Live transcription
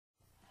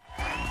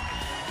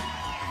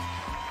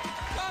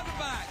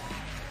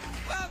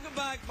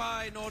back,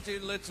 my naughty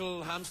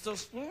little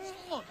hamsters.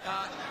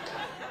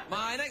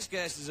 My next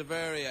guest is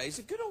he's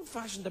a good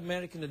old-fashioned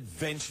American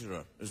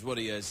adventurer, is what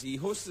he is. He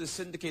hosts the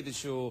syndicated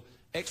show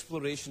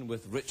Exploration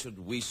with Richard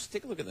Wiese.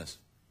 Take a look at this.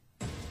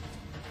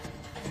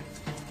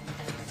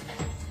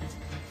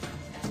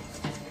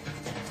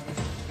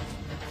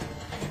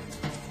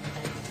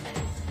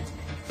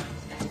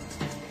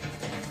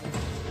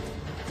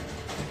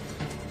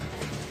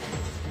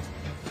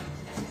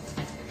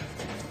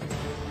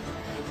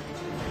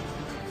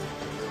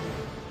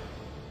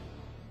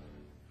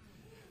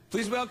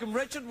 Please welcome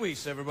Richard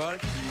Wiese, everybody.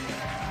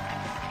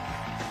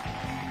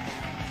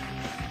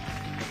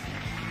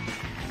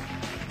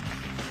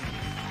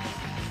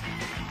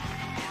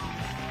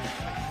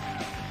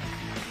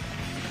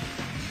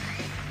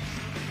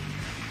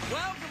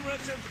 Welcome,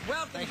 Richard.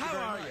 Welcome. How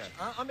are you?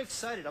 I'm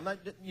excited. I'm not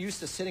used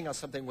to sitting on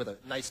something with a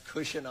nice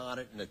cushion on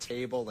it and a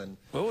table and...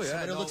 Oh,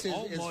 yeah.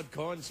 All mod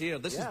cons here.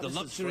 This is the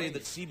luxury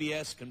that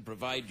CBS can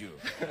provide you.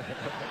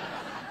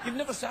 You've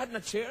never sat in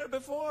a chair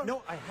before?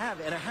 No, I have.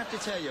 And I have to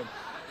tell you,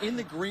 in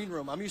the green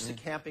room, I'm used to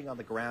camping on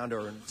the ground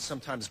or in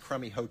sometimes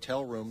crummy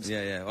hotel rooms.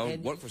 Yeah, yeah. Oh,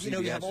 and, work for CBS. You know,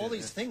 you have all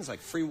these things like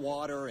free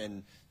water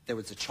and there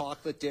was a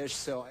chocolate dish,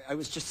 so I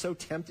was just so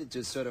tempted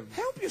to sort of...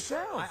 Help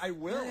yourself. I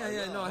will.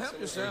 No, help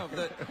yourself.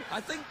 I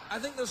think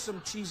there's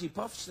some cheesy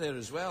puffs there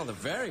as well. They're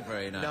very,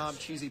 very nice. No, I'm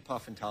cheesy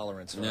puff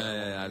intolerant. So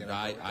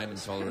I'm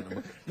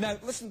intolerant. Now,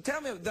 listen,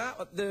 tell me,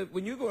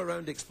 when you go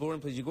around exploring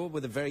places, you go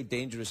with the very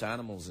dangerous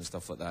animals and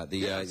stuff like that,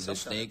 the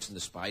snakes and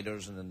the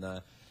spiders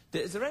and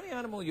is there any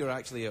animal you're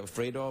actually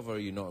afraid of, or are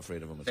you not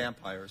afraid of them?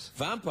 Vampires.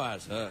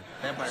 Vampires, huh?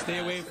 Vampires. Stay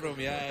away from them,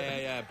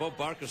 yeah. Bob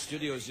Barker's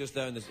studio is just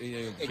down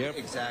the...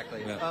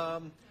 Exactly. Yeah.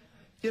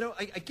 You know,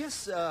 I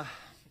guess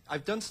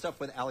I've done stuff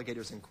with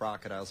alligators and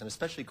crocodiles, and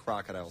especially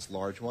crocodiles,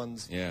 large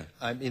ones. Yeah.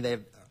 I mean,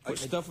 they've... What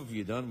stuff have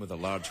you done with a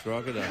large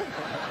crocodile?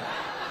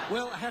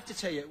 Well, I have to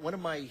tell you, one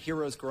of my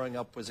heroes growing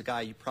up was a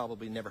guy you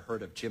probably never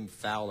heard of, Jim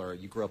Fowler.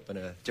 You grew up in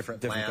a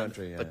different land,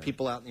 country, but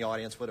people out in the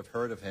audience would have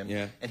heard of him.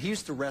 Yeah. And he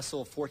used to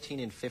wrestle 14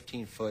 and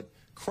 15-foot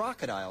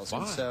crocodiles. Why?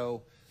 And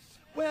so,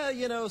 well,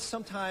 you know,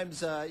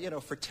 sometimes, you know,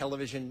 for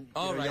television,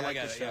 you like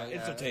the show,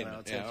 entertainment.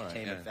 It's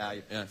entertainment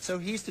value. Yeah. So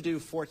he used to do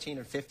 14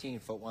 and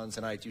 15-foot ones,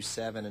 and I do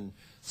 7. And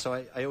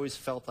so I always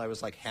felt I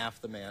was like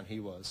half the man he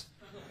was.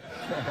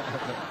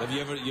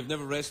 You've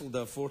never wrestled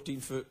a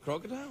 14-foot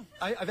crocodile?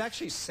 I've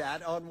actually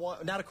sat on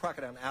one, not a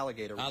crocodile, an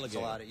alligator, which is a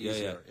lot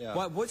easier.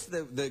 Yeah. What's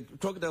the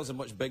crocodiles are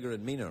much bigger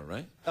and meaner,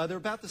 right? They're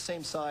about the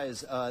same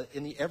size.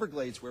 In the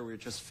Everglades where we were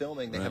just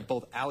filming, they have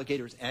both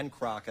alligators and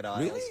crocodiles.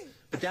 Really?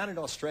 But down in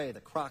Australia,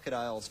 the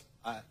crocodiles,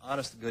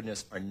 honest to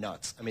goodness, are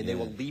nuts. I mean, they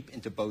will leap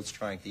into boats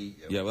trying to eat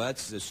you. Yeah, well,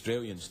 that's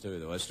Australians too,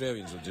 though.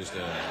 Australians are just,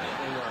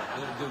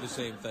 they'll do the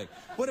same thing.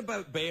 What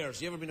about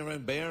bears? You ever been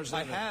around bears?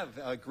 I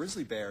have,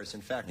 grizzly bears.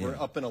 In fact, we're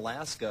up in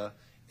Alaska,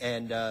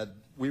 and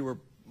we were,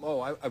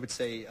 I would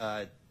say,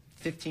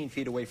 15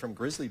 feet away from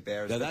grizzly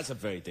bears. Now, that's a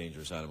very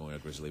dangerous animal, a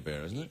grizzly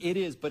bear, isn't it? It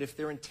is, but if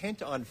they're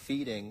intent on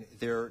feeding,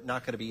 they're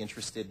not going to be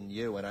interested in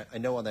you. And I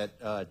know on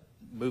that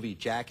movie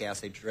Jackass,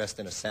 they dressed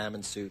in a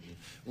salmon suit and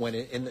went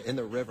in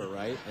the river,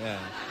 right? Yeah.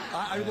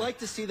 I would like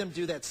to see them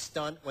do that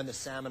stunt when the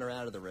salmon are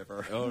out of the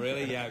river. Oh,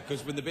 really? Yeah,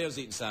 because when the bear's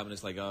eating salmon,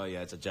 it's like, oh,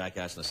 yeah, it's a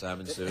jackass in a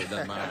salmon suit. It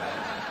doesn't matter.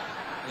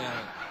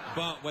 Yeah.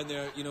 But when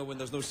when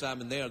there's no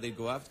salmon there, they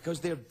go after, because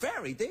they're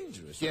very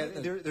dangerous. Yeah,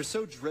 right? they're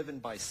so driven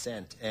by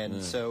scent,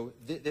 and so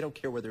they don't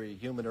care whether you're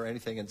human or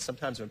anything. And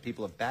sometimes when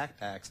people have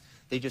backpacks,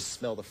 they just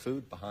smell the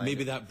food behind.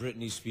 Maybe that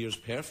Britney Spears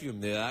perfume,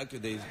 they get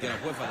a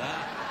whiff of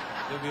that.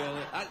 They'll be all,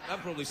 that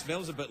probably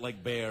smells a bit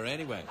like bear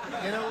anyway.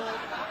 You know what?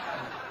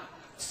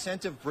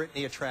 Scent of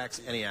Britney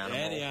attracts any animal.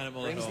 Any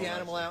animal. Brings the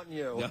animal out in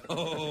you.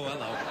 Oh,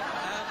 hello.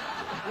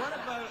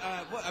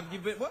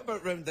 What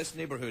about around this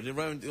neighborhood?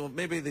 Around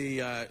maybe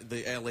the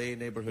L.A.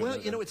 neighborhood? Well,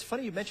 you know, it's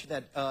funny you mentioned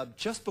that.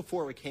 Just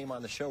before we came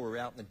on the show, we were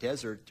out in the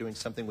desert doing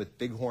something with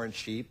bighorn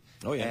sheep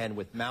and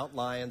with mountain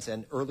lions.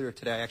 And earlier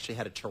today, I actually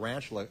had a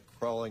tarantula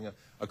crawling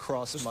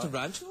across. There's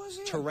tarantulas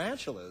here?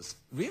 Tarantulas.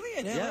 Really?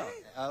 In L.A.?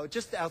 Yeah,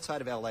 just outside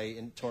of L.A.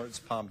 towards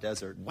Palm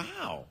Desert.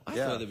 Wow. I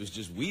thought it was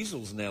just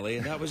weasels in L.A.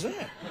 and that was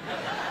it.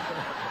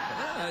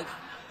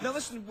 Now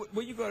listen,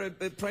 what you got?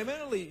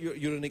 Primarily,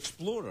 you're an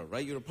explorer,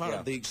 right? You're a part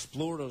of the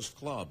Explorers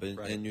Club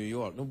in New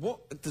York. Now,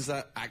 what does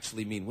that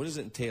actually mean? What does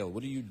it entail?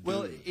 What do you do?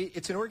 Well,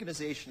 it's an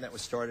organization that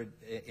was started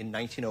in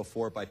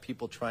 1904 by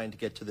people trying to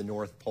get to the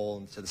North Pole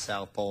and to the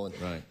South Pole,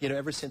 and you know,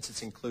 ever since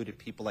it's included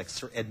people like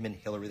Sir Edmund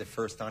Hillary, the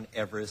first on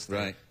Everest,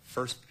 the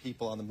first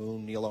people on the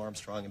moon, Neil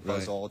Armstrong and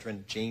Buzz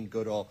Aldrin, Jane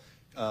Goodall.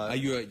 Do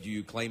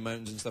you climb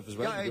mountains and stuff as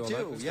well? Yeah, I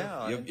do.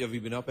 Yeah. Have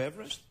you been up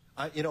Everest?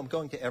 You know, I'm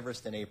going to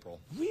Everest in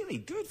April. Really?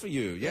 Good for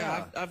you.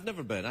 Yeah. I've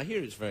never been. I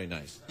hear it's very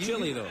nice.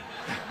 Chilly, though.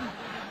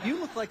 You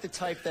look like the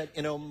type that,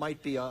 you know,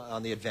 might be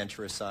on the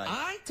adventurous side.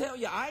 I tell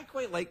you, I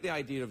quite like the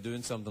idea of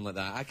doing something like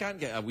that. I can't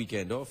get a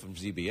weekend off from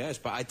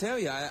CBS, but I tell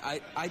you,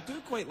 I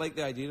do quite like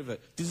the idea of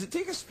it. Does it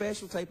take a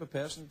special type of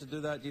person to do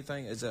that, do you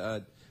think? Is it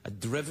a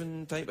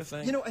driven type of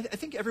thing? You know, I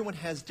think everyone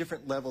has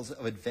different levels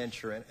of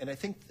adventure, and I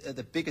think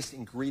the biggest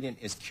ingredient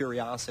is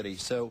curiosity.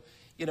 So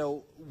you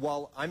know,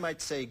 while I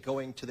might say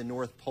going to the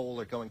North Pole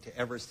or going to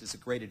Everest is a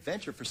great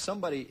adventure, for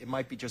somebody it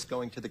might be just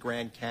going to the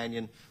Grand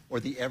Canyon or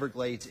the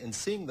Everglades and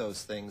seeing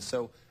those things.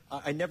 So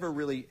I never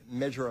really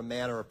measure a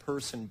man or a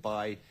person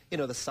by, you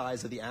know, the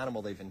size of the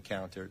animal they've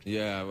encountered.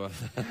 Yeah, well,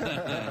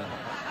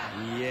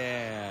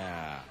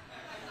 yeah.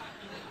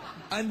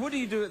 And what do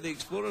you do at the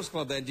Explorers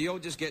Club then? Do you all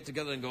just get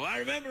together and go, I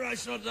remember I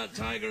saw that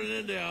tiger in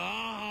India,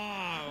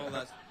 ah,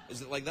 well,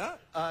 is it like that?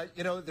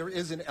 You know, there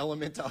is an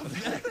element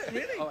of that.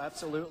 Really? Oh,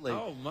 absolutely.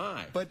 Oh,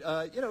 my. But,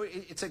 you know,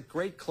 it's a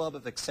great club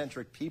of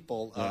eccentric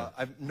people.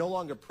 I'm no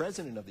longer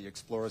president of the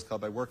Explorers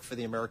Club. I work for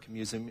the American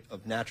Museum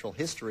of Natural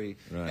History,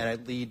 and I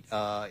lead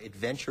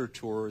adventure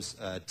tours,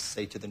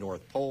 say, to the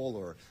North Pole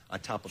or on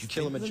top of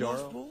Kilimanjaro.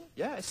 The North Pole?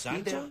 Yeah, I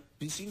skied there. Have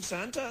you seen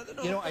Santa at the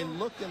North You know, Pole? I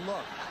looked and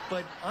looked.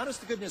 But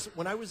honest to goodness,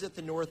 when I was at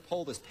the North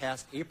Pole this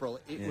past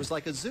April, it was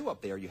like a zoo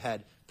up there. You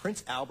had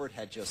Prince Albert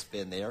had just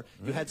been there.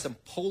 You had some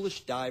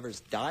Polish divers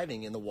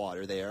diving in the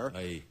water there.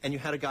 And you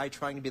had a guy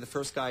trying to be the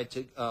first guy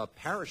to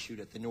parachute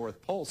at the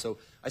North Pole. So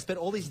I spent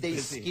all these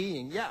days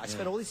skiing. Yeah, I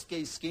spent all these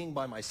days skiing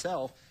by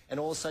myself. And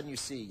all of a sudden you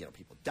see, you know,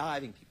 people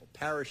diving, people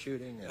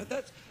parachuting.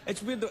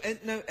 It's weird though. And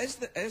now,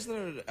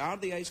 are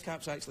the ice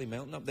caps actually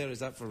melting up there? Is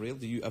that for real?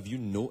 Have you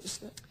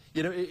noticed it?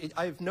 You know,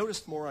 I've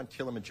noticed more on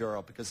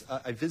Kilimanjaro because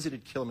I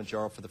visited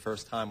Kilimanjaro for the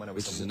first time when I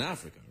was... Which is in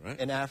Africa, right?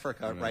 In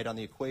Africa, right on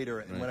the equator.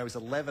 And when I was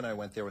 11, I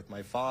went there with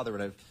my father,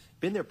 and I've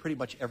been there pretty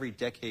much every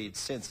decade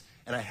since,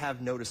 and I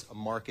have noticed a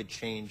marked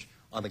change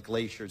on the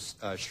glaciers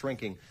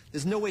shrinking.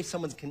 There's no way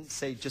someone can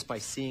say just by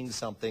seeing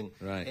something,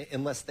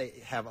 unless they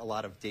have a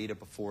lot of data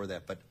before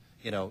that. But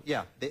you know,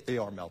 yeah, they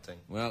are melting.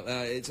 Well,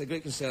 it's a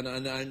great concern,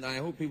 and I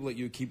hope people like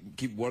you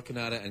keep working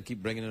at it and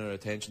keep bringing our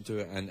attention to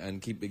it and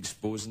keep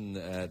exposing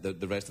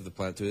the rest of the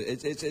planet to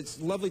it.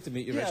 It's lovely to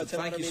meet you, Richard.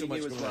 Thank you so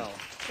much for coming.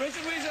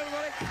 Richard Wiese,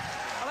 everybody.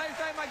 I'd like to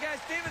thank my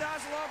guests, David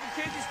Hasselhoff and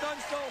Katie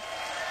Tunstall.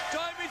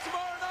 Join me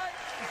tomorrow night.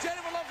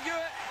 Jennifer Love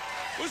Hewitt.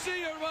 We'll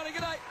see you, everybody.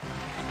 Good night.